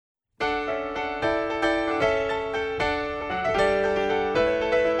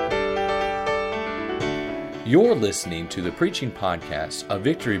You're listening to the preaching podcast of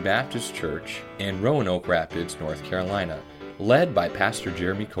Victory Baptist Church in Roanoke Rapids, North Carolina, led by Pastor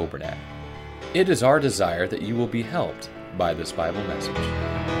Jeremy Coburnack. It is our desire that you will be helped by this Bible message.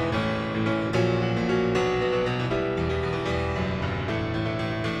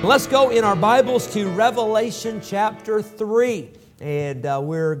 Let's go in our Bibles to Revelation chapter 3. And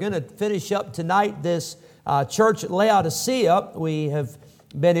we're going to finish up tonight this church at Laodicea. We have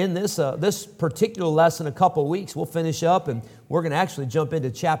been in this particular lesson a couple of weeks. We'll finish up and we're going to actually jump into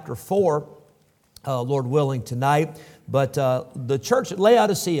chapter 4, Lord willing, tonight. But the church at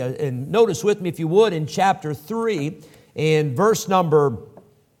Laodicea, and notice with me if you would in chapter 3 in verse number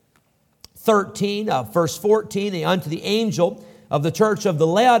 13, verse 14, and unto the angel of the church of the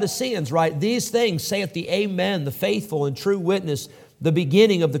Laodiceans write, These things saith the Amen, the faithful and true witness, the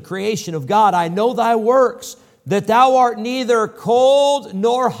beginning of the creation of God. I know thy works, that thou art neither cold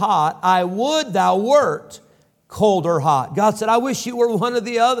nor hot. I would thou wert cold or hot. God said, I wish you were one or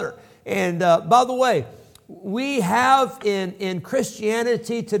the other. And by the way, we have in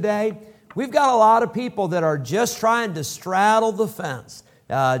Christianity today, we've got a lot of people that are just trying to straddle the fence,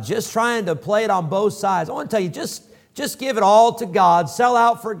 just trying to play it on both sides. I want to tell you, just give it all to God, sell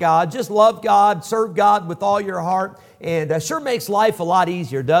out for God, just love God, serve God with all your heart. And sure makes life a lot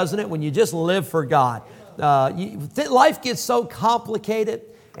easier, doesn't it, when you just live for God. Life gets so complicated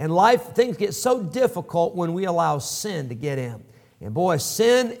and things get so difficult when we allow sin to get in. And boy,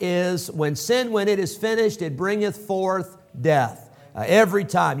 when it is finished, it bringeth forth death. Every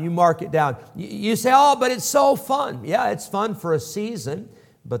time you mark it down. You say, oh, but it's so fun. Yeah, it's fun for a season,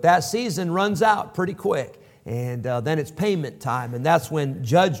 but that season runs out pretty quick. And then it's payment time, and that's when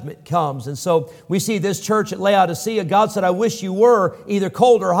judgment comes. And so we see this church at Laodicea. God said, I wish you were either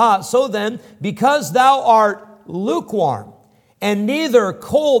cold or hot. So then, because thou art lukewarm, and neither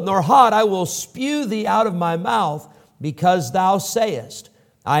cold nor hot, I will spew thee out of my mouth, because thou sayest,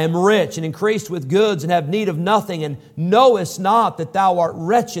 I am rich and increased with goods, and have need of nothing, and knowest not that thou art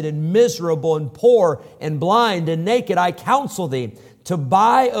wretched and miserable and poor and blind and naked. I counsel thee to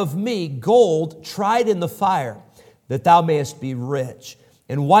buy of me gold tried in the fire, that thou mayest be rich,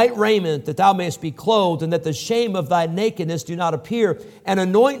 and white raiment, that thou mayest be clothed, and that the shame of thy nakedness do not appear, and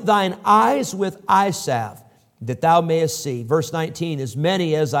anoint thine eyes with eye salve, that thou mayest see. Verse 19, as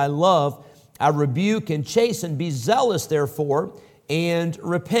many as I love, I rebuke and chasten. Be zealous, therefore, and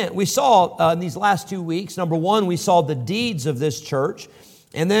repent. We saw in these last 2 weeks, number one, we saw the deeds of this church,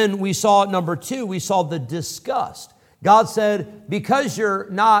 and then we saw, number two, we saw the disgust. God said, because you're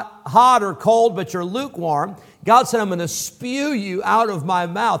not hot or cold, but you're lukewarm, God said, I'm going to spew you out of my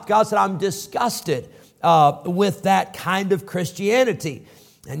mouth. God said, I'm disgusted with that kind of Christianity.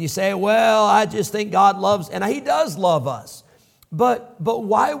 And you say, well, I just think God loves, and He does love us. But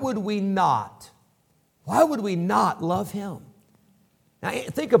why would we not? Why would we not love Him? Now,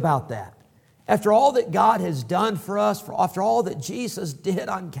 think about that. After all that God has done for us, after all that Jesus did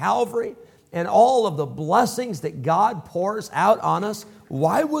on Calvary, and all of the blessings that God pours out on us,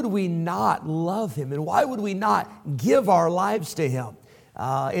 why would we not love Him? And why would we not give our lives to Him?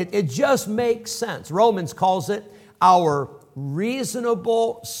 It just makes sense. Romans calls it our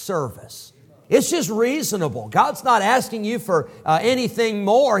reasonable service. It's just reasonable. God's not asking you for anything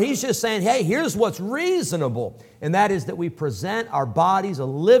more. He's just saying, hey, here's what's reasonable. And that is that we present our bodies a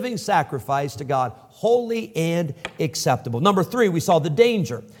living sacrifice to God, holy and acceptable. Number three, we saw the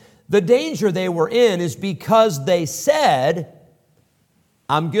danger. The danger they were in is because they said,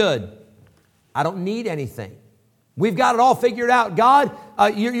 I'm good. I don't need anything. We've got it all figured out. God,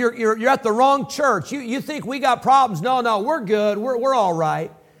 you're at the wrong church. You think we got problems. No, we're good. We're all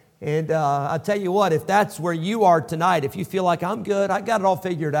right. And I tell you what, if that's where you are tonight, if you feel like I'm good, I got it all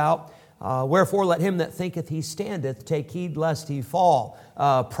figured out. Wherefore let him that thinketh he standeth take heed lest he fall.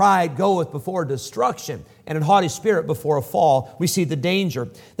 Pride goeth before destruction, and an haughty spirit before a fall. We see the danger.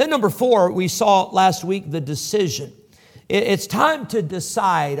 Then number four, we saw last week the decision. It's time to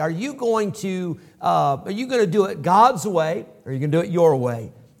decide, are you going to do it God's way, or are you going to do it your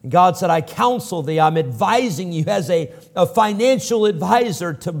way? And God said, I counsel thee, I'm advising you as a financial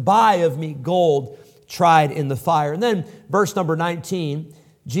advisor to buy of me gold tried in the fire. And then verse number 19,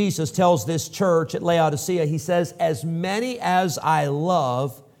 Jesus tells this church at Laodicea, He says, as many as I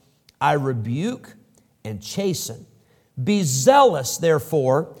love, I rebuke and chasten. Be zealous,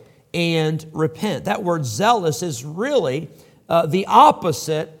 therefore, and repent. That word zealous is really the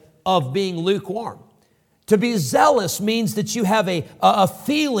opposite of being lukewarm. To be zealous means that you have a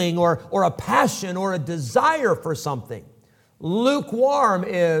feeling or a passion or a desire for something. Lukewarm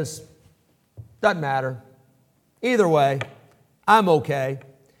is, doesn't matter. Either way, I'm okay.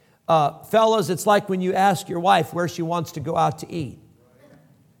 Fellas, it's like when you ask your wife where she wants to go out to eat.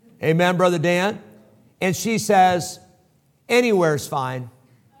 Amen, Brother Dan? And she says, anywhere's fine.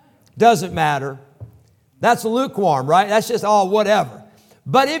 Doesn't matter. That's lukewarm, right? That's just, whatever.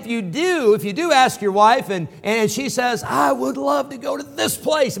 But if you do ask your wife and she says, I would love to go to this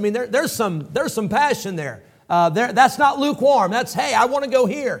place. I mean, there's some passion there. That's not lukewarm. That's, hey, I want to go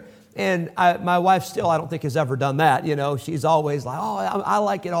here. And my wife still, I don't think, has ever done that. You know, she's always like, I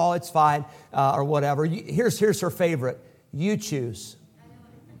like it all. It's fine, or whatever. Here's her favorite. You choose.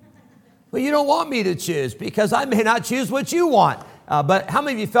 Well, you don't want me to choose because I may not choose what you want. But how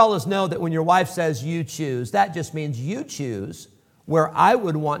many of you fellas know that when your wife says you choose, that just means you choose where I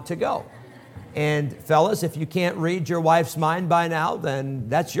would want to go? And fellas, if you can't read your wife's mind by now, then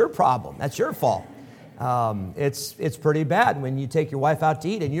that's your problem. That's your fault. It's pretty bad when you take your wife out to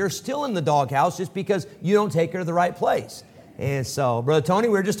eat and you're still in the doghouse just because you don't take her to the right place. And so, Brother Tony,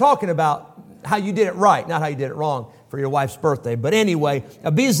 we were just talking about how you did it right, not how you did it wrong for your wife's birthday. But anyway,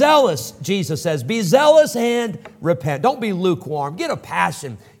 be zealous, Jesus says. Be zealous and repent. Don't be lukewarm. Get a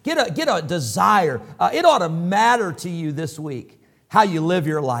passion. Get a desire. It ought to matter to you this week how you live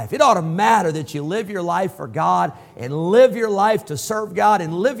your life. It ought to matter that you live your life for God and live your life to serve God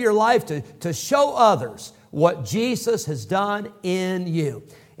and live your life to show others what Jesus has done in you.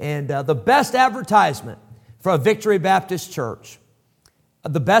 And the best advertisement for a Victory Baptist Church,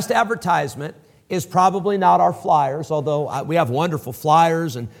 the best advertisement is probably not our flyers, although we have wonderful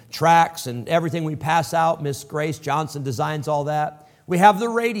flyers and tracts and everything we pass out. Miss Grace Johnson designs all that. We have the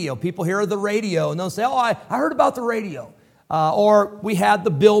radio. People hear the radio and they'll say, I heard about the radio. Or we had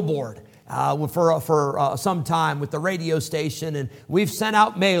the billboard for some time with the radio station, and we've sent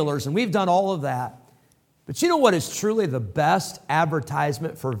out mailers, and we've done all of that. But you know what is truly the best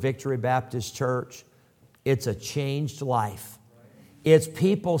advertisement for Victory Baptist Church? It's a changed life. It's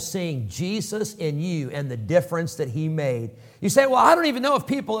people seeing Jesus in you and the difference that He made. You say, well, I don't even know if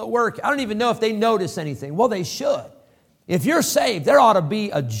people at work, I don't even know if they notice anything. Well, they should. If you're saved, there ought to be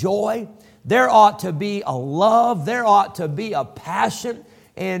a joy. There ought to be a love. There ought to be a passion.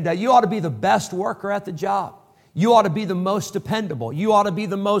 And you ought to be the best worker at the job. You ought to be the most dependable. You ought to be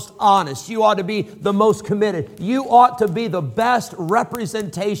the most honest. You ought to be the most committed. You ought to be the best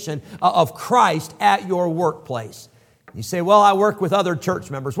representation of Christ at your workplace. You say, well, I work with other church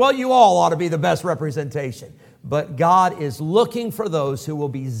members. Well, you all ought to be the best representation. But God is looking for those who will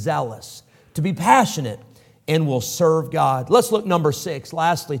be zealous, to be passionate, and will serve God. Let's look number 6,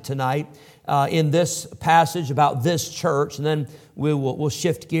 lastly tonight, in this passage about this church, and then we'll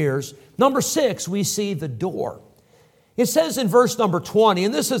shift gears. Number 6, we see the door. It says in verse number 20,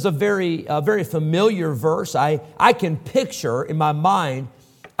 and this is a very familiar verse. I can picture in my mind,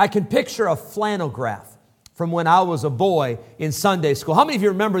 I can picture a flannel graph from when I was a boy in Sunday school. How many of you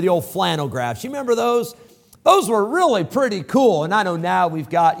remember the old flannel graphs? You remember those? Those were really pretty cool. And I know now we've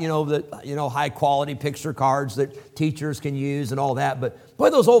got, the high quality picture cards that teachers can use and all that. But boy,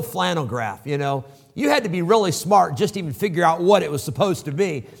 those old flannel graph, you had to be really smart just to even figure out what it was supposed to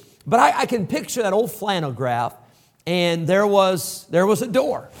be. But I can picture that old flannel graph, and there was a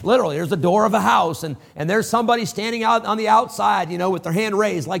door. Literally, there's a door of a house, and there's somebody standing out on the outside, with their hand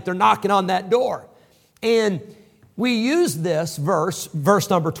raised like they're knocking on that door. And we use this verse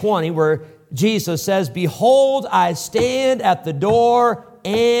number 20, where Jesus says, behold, I stand at the door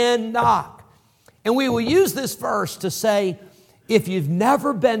and knock. And we will use this verse to say, if you've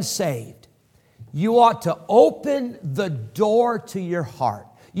never been saved, you ought to open the door to your heart.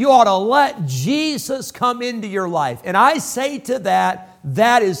 You ought to let Jesus come into your life. And I say to that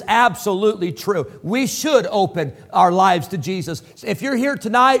is absolutely true. We should open our lives to Jesus. If you're here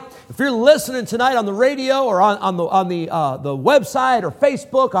tonight, if you're listening tonight on the radio or on the website or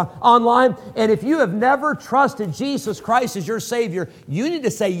Facebook, online, and if you have never trusted Jesus Christ as your Savior, you need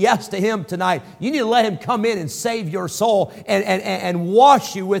to say yes to Him tonight. You need to let Him come in and save your soul and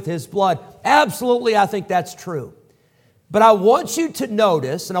wash you with His blood. Absolutely, I think that's true. But I want you to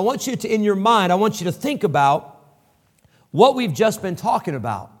notice, and I want you to, in your mind, I want you to think about what we've just been talking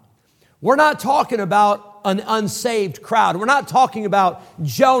about. We're not talking about an unsaved crowd. We're not talking about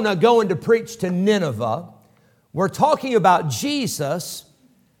Jonah going to preach to Nineveh. We're talking about Jesus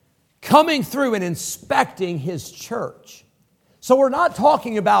coming through and inspecting His church. So we're not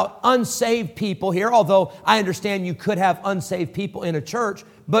talking about unsaved people here, although I understand you could have unsaved people in a church,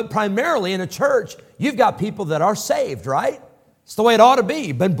 but primarily in a church, you've got people that are saved, right? It's the way it ought to be.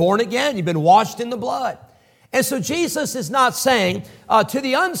 You've been born again. You've been washed in the blood. And so Jesus is not saying to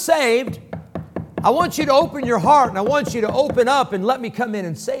the unsaved, I want you to open your heart and I want you to open up and let me come in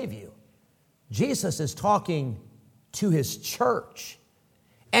and save you. Jesus is talking to His church.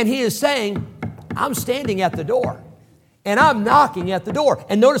 And he is saying, I'm standing at the door, and I'm knocking at the door.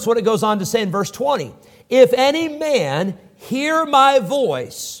 And notice what it goes on to say in verse 20. If any man hear my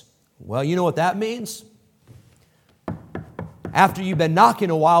voice, well, you know what that means? After you've been knocking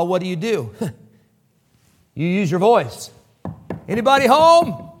a while, what do? You use your voice. Anybody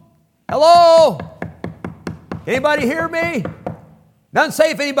home? Hello? Anybody hear me? Doesn't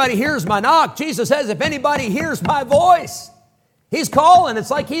say if anybody hears my knock. Jesus says if anybody hears my voice. He's calling.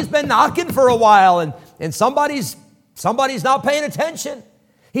 It's like he's been knocking for a while and somebody's not paying attention.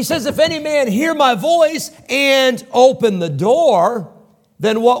 He says, if any man hear my voice and open the door,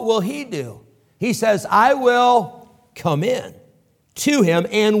 then what will he do? He says, I will come in to him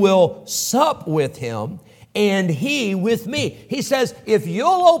and will sup with him and he with me. He says, if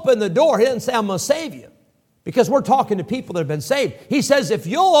you'll open the door, he doesn't say I'm going to save you because we're talking to people that have been saved. He says, if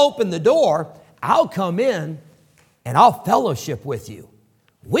you'll open the door, I'll come in and I'll fellowship with you.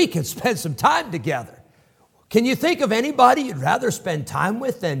 We can spend some time together. Can you think of anybody you'd rather spend time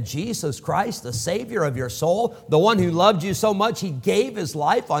with than Jesus Christ, the Savior of your soul, the one who loved you so much he gave his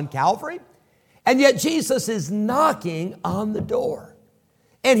life on Calvary? And yet Jesus is knocking on the door.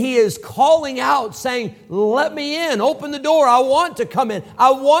 And he is calling out saying, let me in, open the door. I want to come in.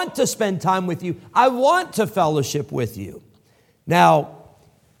 I want to spend time with you. I want to fellowship with you. Now,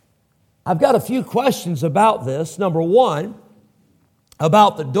 I've got a few questions about this. Number one,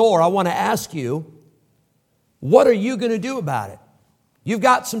 about the door, I want to ask you, what are you going to do about it? You've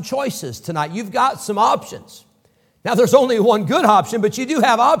got some choices tonight. You've got some options. Now, there's only one good option, but you do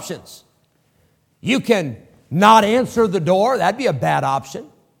have options. You can not answer the door. That'd be a bad option.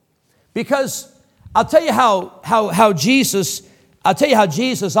 Because I'll tell you how Jesus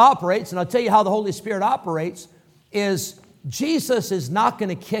operates, and I'll tell you how the Holy Spirit operates, is Jesus is not going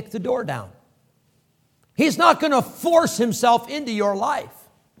to kick the door down. He's not going to force himself into your life.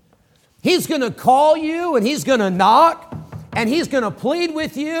 He's going to call you and he's going to knock and he's going to plead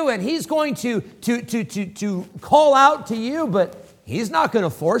with you and he's going to call out to you, but he's not going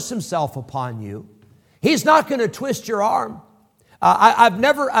to force himself upon you. He's not going to twist your arm. I've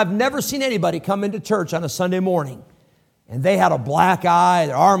never seen anybody come into church on a Sunday morning and they had a black eye,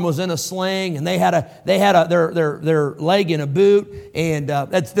 their arm was in a sling, and they had their leg in a boot. And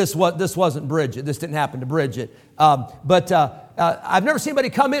this wasn't Bridget. This didn't happen to Bridget. But I've never seen anybody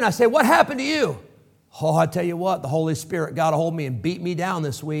come in. I say, what happened to you? Oh, I tell you what, the Holy Spirit got a hold of me and beat me down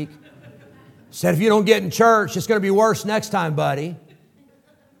this week. Said, if you don't get in church, it's going to be worse next time, buddy.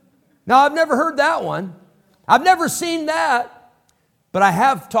 Now, I've never heard that one. I've never seen that. But I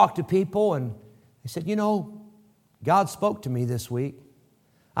have talked to people and they said, God spoke to me this week.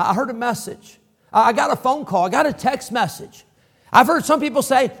 I heard a message. I got a phone call. I got a text message. I've heard some people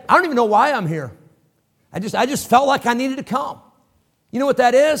say, I don't even know why I'm here. I just felt like I needed to come. You know what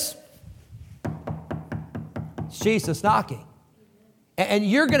that is? It's Jesus knocking. And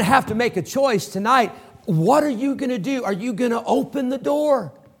you're going to have to make a choice tonight. What are you going to do? Are you going to open the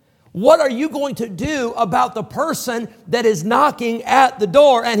door? What are you going to do about the person that is knocking at the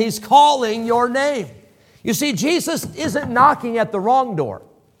door and he's calling your name? You see, Jesus isn't knocking at the wrong door.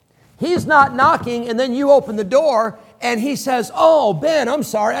 He's not knocking and then you open the door and he says, oh, Ben, I'm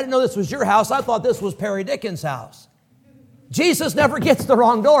sorry. I didn't know this was your house. I thought this was Perry Dickens' house. Jesus never gets the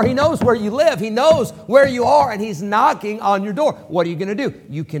wrong door. He knows where you live. He knows where you are and he's knocking on your door. What are you going to do?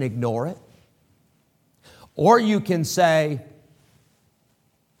 You can ignore it. Or you can say,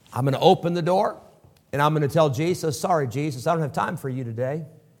 I'm going to open the door and I'm going to tell Jesus, sorry, Jesus, I don't have time for you today.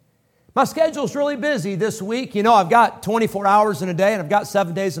 My schedule's really busy this week. I've got 24 hours in a day and I've got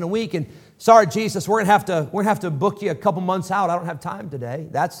 7 days in a week. And sorry, Jesus, we're going to have to book you a couple months out. I don't have time today.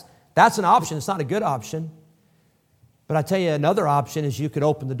 That's an option. It's not a good option. But I tell you, another option is you could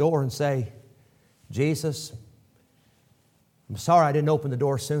open the door and say, Jesus, I'm sorry I didn't open the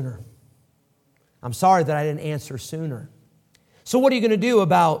door sooner. I'm sorry that I didn't answer sooner. So what are you going to do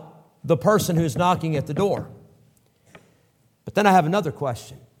about the person who's knocking at the door? But then I have another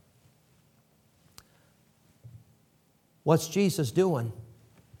question. What's Jesus doing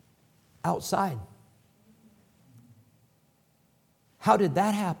outside? How did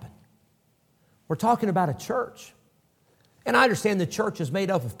that happen? We're talking about a church. And I understand the church is made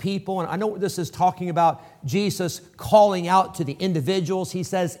up of people, and I know this is talking about Jesus calling out to the individuals. He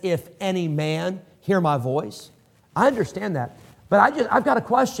says, if any man hear my voice. I understand that. But I've got a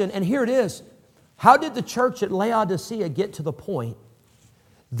question, and here it is. How did the church at Laodicea get to the point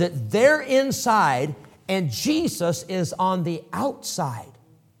that they're inside and Jesus is on the outside?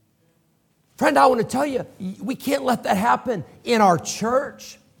 Friend, I want to tell you, we can't let that happen in our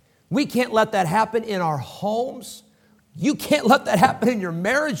church. We can't let that happen in our homes. You can't let that happen in your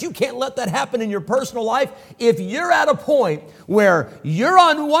marriage. You can't let that happen in your personal life. If you're at a point where you're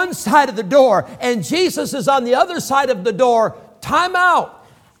on one side of the door and Jesus is on the other side of the door, time out.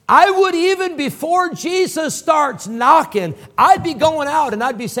 I would, even before Jesus starts knocking, I'd be going out and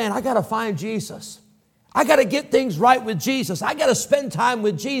I'd be saying, I got to find Jesus. I got to get things right with Jesus. I got to spend time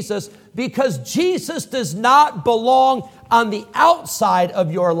with Jesus, because Jesus does not belong on the outside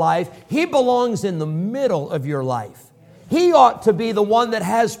of your life. He belongs in the middle of your life. He ought to be the one that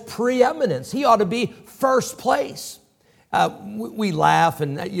has preeminence. He ought to be first place. We laugh,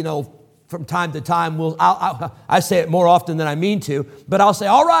 and from time to time, I say it more often than I mean to, but I'll say,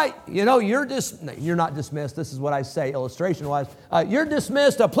 all right, you're not dismissed. This is what I say illustration-wise. You're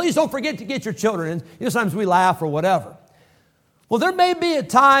dismissed. Please don't forget to get your children. And sometimes we laugh or whatever. Well, there may be a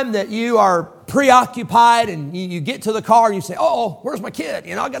time that you are preoccupied and you get to the car and you say, oh, where's my kid?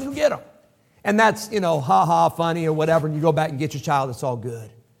 I got to go get him. And that's, ha-ha, funny or whatever, and you go back and get your child. It's all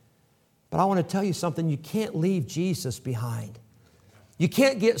good. But I want to tell you something. You can't leave Jesus behind. You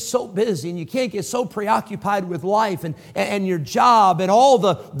can't get so busy and you can't get so preoccupied with life and your job and all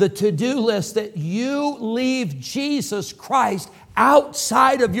the to-do list that you leave Jesus Christ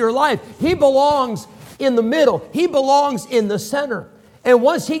outside of your life. He belongs in the middle. He belongs in the center. And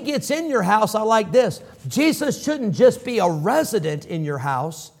once He gets in your house, I like this. Jesus shouldn't just be a resident in your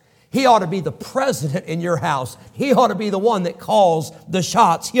house. He ought to be the president in your house. He ought to be the one that calls the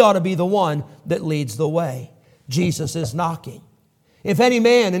shots. He ought to be the one that leads the way. Jesus is knocking. If any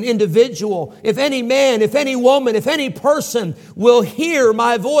man, an individual, if any man, if any woman, if any person will hear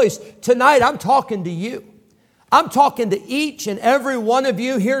my voice, tonight I'm talking to you. I'm talking to each and every one of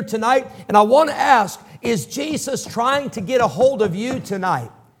you here tonight, and I want to ask, is Jesus trying to get a hold of you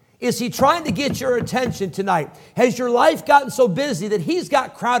tonight? Is He trying to get your attention tonight? Has your life gotten so busy that He's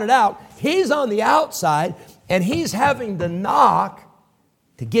got crowded out? He's on the outside, and He's having to knock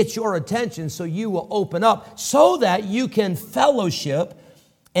to get your attention so you will open up so that you can fellowship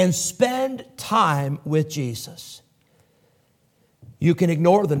and spend time with Jesus. You can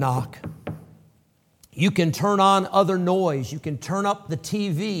ignore the knock. You can turn on other noise. You can turn up the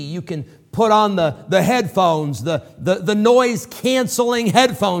TV. You can put on the headphones, the noise-canceling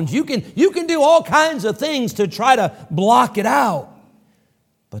headphones. You can do all kinds of things to try to block it out.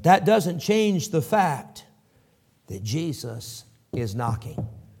 But that doesn't change the fact that Jesus is knocking.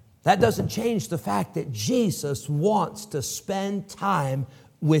 That doesn't change the fact that Jesus wants to spend time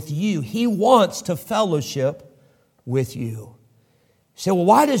with you. He wants to fellowship with you. You say, well,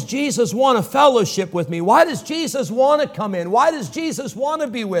 why does Jesus want to fellowship with me? Why does Jesus want to come in? Why does Jesus want to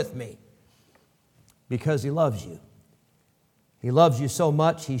be with me? Because He loves you. He loves you so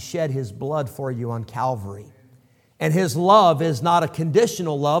much, He shed His blood for you on Calvary. And His love is not a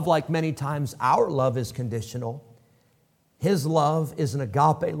conditional love like many times our love is conditional. His love is an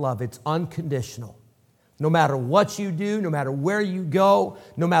agape love. It's unconditional. No matter what you do, no matter where you go,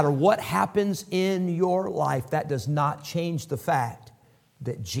 no matter what happens in your life, that does not change the fact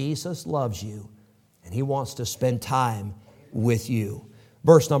that Jesus loves you and He wants to spend time with you.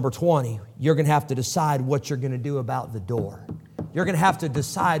 Verse number 20, you're going to have to decide what you're going to do about the door. You're going to have to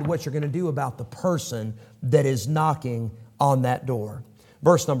decide what you're going to do about the person that is knocking on that door.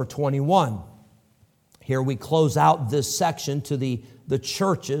 Verse number 21. Here we close out this section to the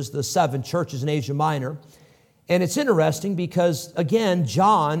churches, the 7 churches in Asia Minor. And it's interesting because, again,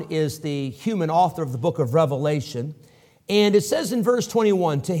 John is the human author of the book of Revelation. And it says in verse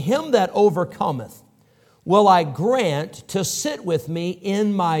 21, to him that overcometh will I grant to sit with me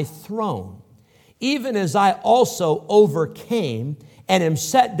in my throne, even as I also overcame and am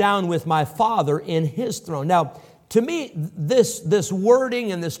set down with my Father in His throne. Now, to me, this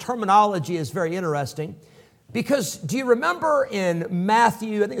wording and this terminology is very interesting because do you remember in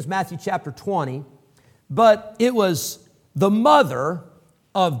Matthew, I think it's Matthew chapter 20, but it was the mother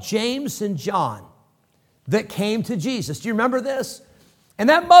of James and John that came to Jesus. Do you remember this? And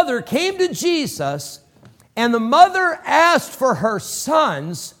that mother came to Jesus, and the mother asked for her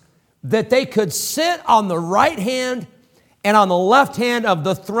sons that they could sit on the right hand and on the left hand of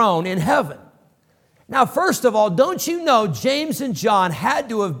the throne in heaven. Now, first of all, don't you know James and John had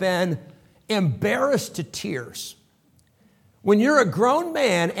to have been embarrassed to tears? When you're a grown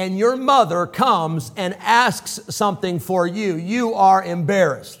man and your mother comes and asks something for you, you are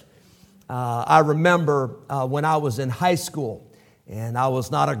embarrassed. I remember when I was in high school, and I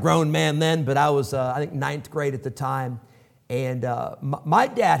was not a grown man then, but I was, I think, 9th grade at the time. And my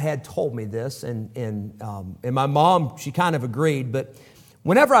dad had told me this, and my mom, she kind of agreed, but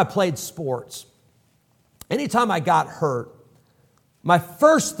whenever I played sports, anytime I got hurt, my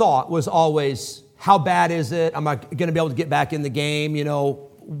first thought was always, how bad is it? Am I going to be able to get back in the game?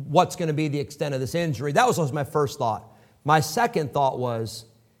 What's going to be the extent of this injury? That was my first thought. My second thought was,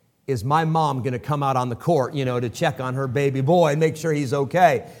 is my mom going to come out on the court, to check on her baby boy and make sure he's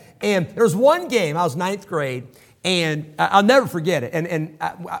okay? And there was one game, I was ninth grade, and I'll never forget it. And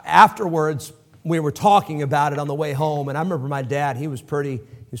afterwards, we were talking about it on the way home, and I remember my dad, he was pretty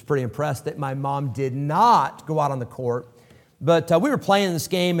impressed that my mom did not go out on the court. But we were playing this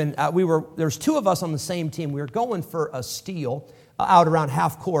game, and there's two of us on the same team. We were going for a steal out around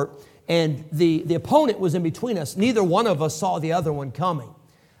half court, and the opponent was in between us. Neither one of us saw the other one coming.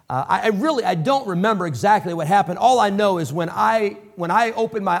 I don't remember exactly what happened. All I know is when I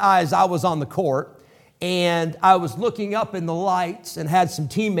opened my eyes, I was on the court, and I was looking up in the lights and had some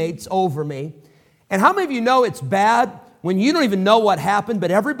teammates over me. And how many of you know it's bad when you don't even know what happened, but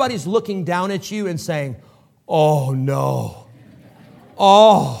everybody's looking down at you and saying, "Oh no,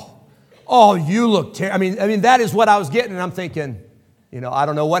 oh, you look terrible." I mean, that is what I was getting, and I'm thinking, I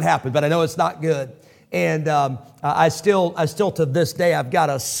don't know what happened, but I know it's not good. And I still to this day, I've got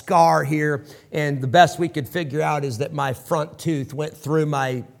a scar here, and the best we could figure out is that my front tooth went through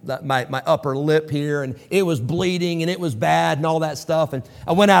my upper lip here, and it was bleeding, and it was bad, and all that stuff. And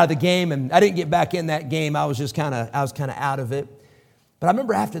I went out of the game, and I didn't get back in that game. I was kind of out of it. But I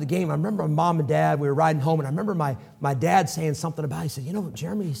remember after the game, I remember my mom and dad, we were riding home, and I remember my dad saying something about it. He said,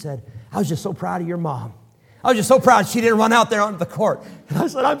 Jeremy, he said, I was just so proud of your mom. I was just so proud she didn't run out there on the court. And I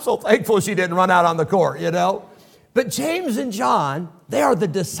said, I'm so thankful she didn't run out on the court, But James and John, they are the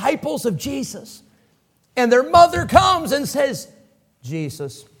disciples of Jesus. And their mother comes and says,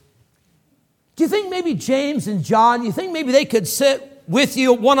 Jesus, do you think maybe James and John, you think maybe they could sit with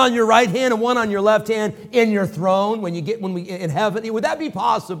you, one on your right hand and one on your left hand in your throne when we in heaven? Would that be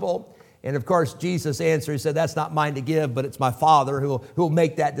possible? And of course, Jesus answered, he said, that's not mine to give, but it's my Father who will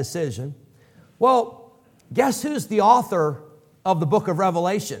make that decision. Well, guess who's the author of the book of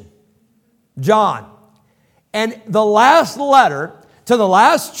Revelation? John. And the last letter to the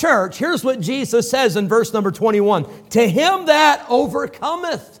last church, here's what Jesus says in verse number 21. To him that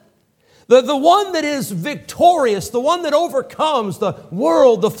overcometh, the one that is victorious, the one that overcomes the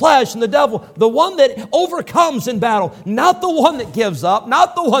world, the flesh, and the devil, the one that overcomes in battle, not the one that gives up,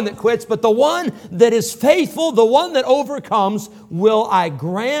 not the one that quits, but the one that is faithful, the one that overcomes, will I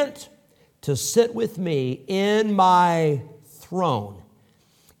grant to sit with me in my throne,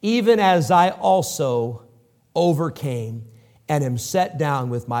 even as I also overcame and am set down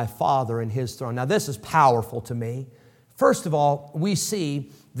with my Father in his throne. Now, this is powerful to me. First of all, we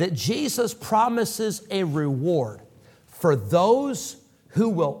see that Jesus promises a reward for those who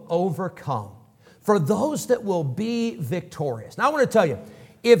will overcome, for those that will be victorious. Now, I want to tell you,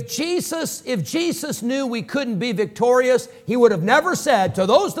 if Jesus knew we couldn't be victorious, he would have never said, to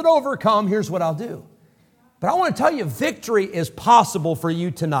those that overcome, here's what I'll do. But I want to tell you, victory is possible for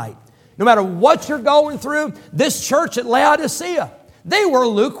you tonight. No matter what you're going through, this church at Laodicea, they were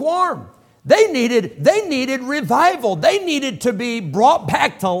lukewarm. They needed revival. They needed to be brought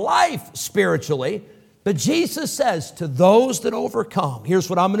back to life spiritually. But Jesus says, to those that overcome, here's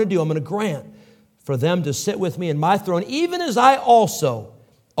what I'm going to do. I'm going to grant for them to sit with me in my throne, even as I also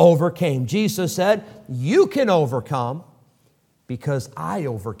overcame. Jesus said, you can overcome because I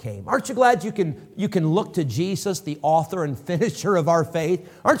overcame. Aren't you glad you can look to Jesus, the author and finisher of our faith?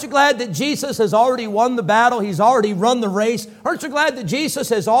 Aren't you glad that Jesus has already won the battle? He's already run the race. Aren't you glad that Jesus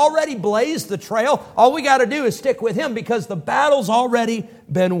has already blazed the trail? All we got to do is stick with him because the battle's already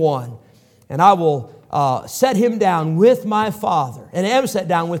been won. And I will set him down with my Father, and am set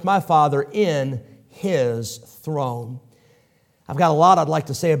down with my Father in his throne. I've got a lot I'd like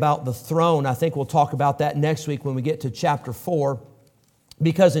to say about the throne. I think we'll talk about that next week when we get to chapter 4.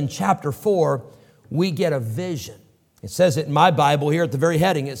 Because in chapter 4, we get a vision. It says it in my Bible here at the very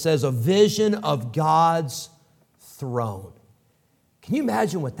heading. It says, a vision of God's throne. Can you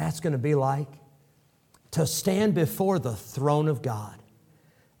imagine what that's going to be like? To stand before the throne of God.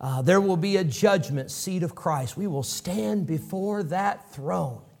 There will be a judgment seat of Christ. We will stand before that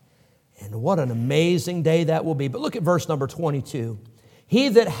throne. And what an amazing day that will be. But look at verse number 22. He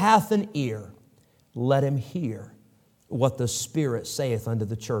that hath an ear, let him hear what the Spirit saith unto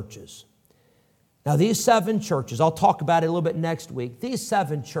the churches. Now these 7 churches, I'll talk about it a little bit next week. These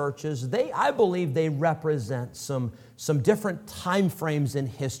 7 churches, I believe they represent some different time frames in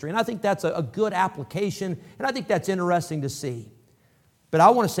history. And I think that's a good application, and I think that's interesting to see. But I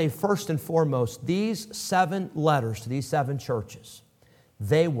want to say first and foremost, these 7 letters to these 7 churches,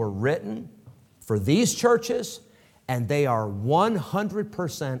 they were written for these churches, and they are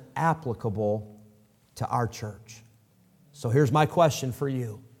 100% applicable to our church. So here's my question for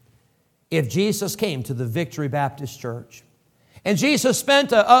you. if Jesus came to the Victory Baptist Church. And Jesus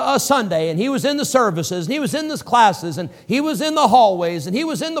spent a Sunday, and He was in the services, and He was in the classes, and He was in the hallways, and He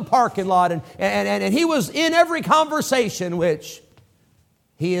was in the parking lot, and He was in every conversation, which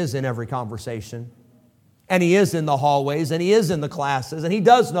He is in every conversation. And He is in the hallways, and He is in the classes, and He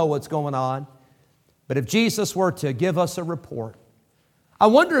does know what's going on. But if Jesus were to give us a report, I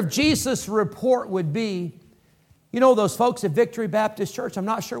wonder if Jesus' report would be, you know, those folks at Victory Baptist Church, I'm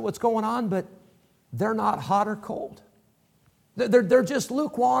not sure what's going on, but they're not hot or cold. They're just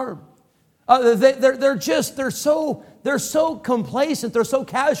lukewarm. They're so complacent. They're so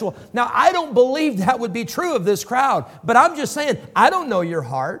casual. Now, I don't believe that would be true of this crowd, but I'm just saying, I don't know your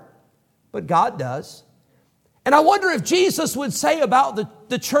heart, but God does. And I wonder if Jesus would say about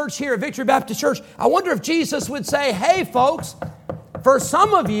the church here at Victory Baptist Church, I wonder if Jesus would say, hey, folks, for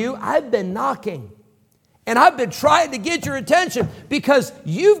some of you, I've been knocking. And I've been trying to get your attention because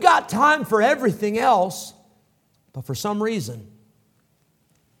you've got time for everything else. But for some reason,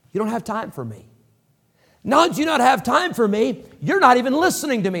 you don't have time for me. Not that you not have time for me, you're not even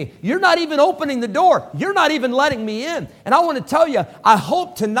listening to me. You're not even opening the door. You're not even letting me in. And I want to tell you, I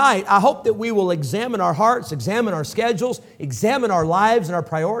hope that we will examine our hearts, examine our schedules, examine our lives and our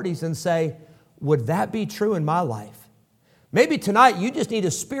priorities and say, would that be true in my life? Maybe tonight you just need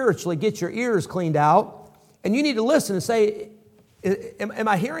to spiritually get your ears cleaned out and you need to listen and say, am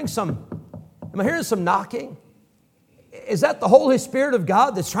I hearing some knocking? Is that the Holy Spirit of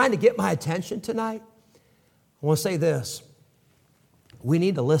God that's trying to get my attention tonight? I want to say this. We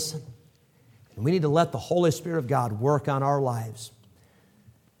need to listen. And we need to let the Holy Spirit of God work on our lives.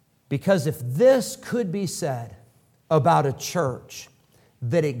 Because if this could be said about a church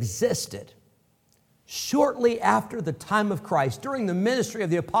that existed shortly after the time of Christ, during the ministry of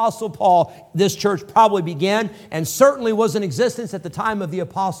the Apostle Paul, this church probably began and certainly was in existence at the time of the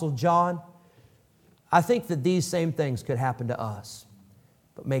Apostle John. I think that these same things could happen to us.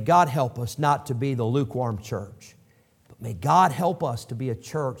 But may God help us not to be the lukewarm church. But may God help us to be a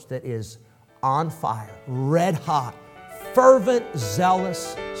church that is on fire, red hot, fervent,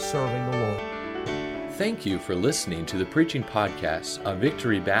 zealous, serving the Lord. Thank you for listening to the preaching podcast of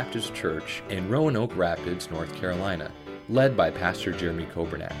Victory Baptist Church in Roanoke Rapids, North Carolina, led by Pastor Jeremy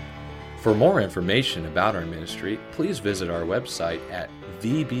Coburnack. For more information about our ministry, please visit our website at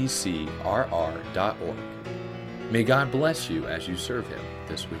vbcrr.org. May God bless you as you serve Him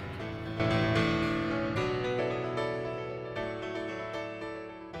this week.